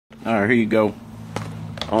All right, here you go.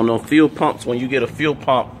 On those fuel pumps, when you get a fuel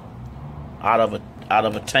pump out of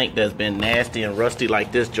a tank that's been nasty and rusty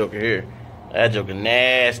like this joker here, that joker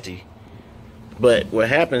nasty. But what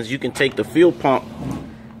happens, you can take the fuel pump,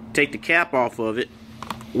 take the cap off of it,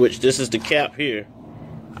 which this is the cap here,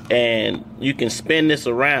 and you can spin this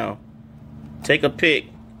around. Take a pick,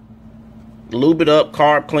 lube it up,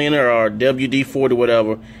 carb cleaner or WD-40,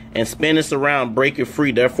 whatever, and spin this around, break it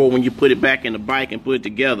free. Therefore, when you put it back in the bike and put it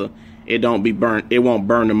together, it don't be burnt. It won't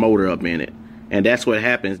burn the motor up in it. And that's what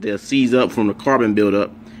happens. They'll seize up from the carbon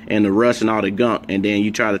buildup and the rust and all the gunk, and then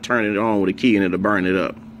you try to turn it on with a key and it'll burn it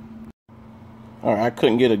up. All right, I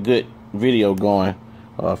couldn't get a good video going,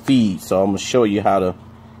 feed, so I'm gonna show you how to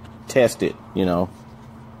test it, you know,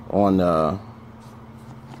 on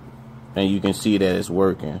and you can see that it's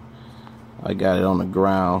working. I got it on the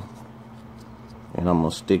ground, and I'm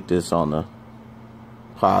gonna stick this on the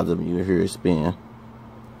positive. You can hear it spin,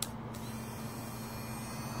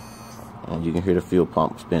 and you can hear the fuel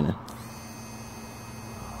pump spinning.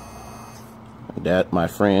 And that, my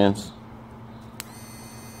friends,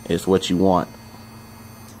 is what you want.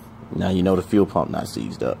 Now you know the fuel pump not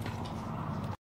seized up.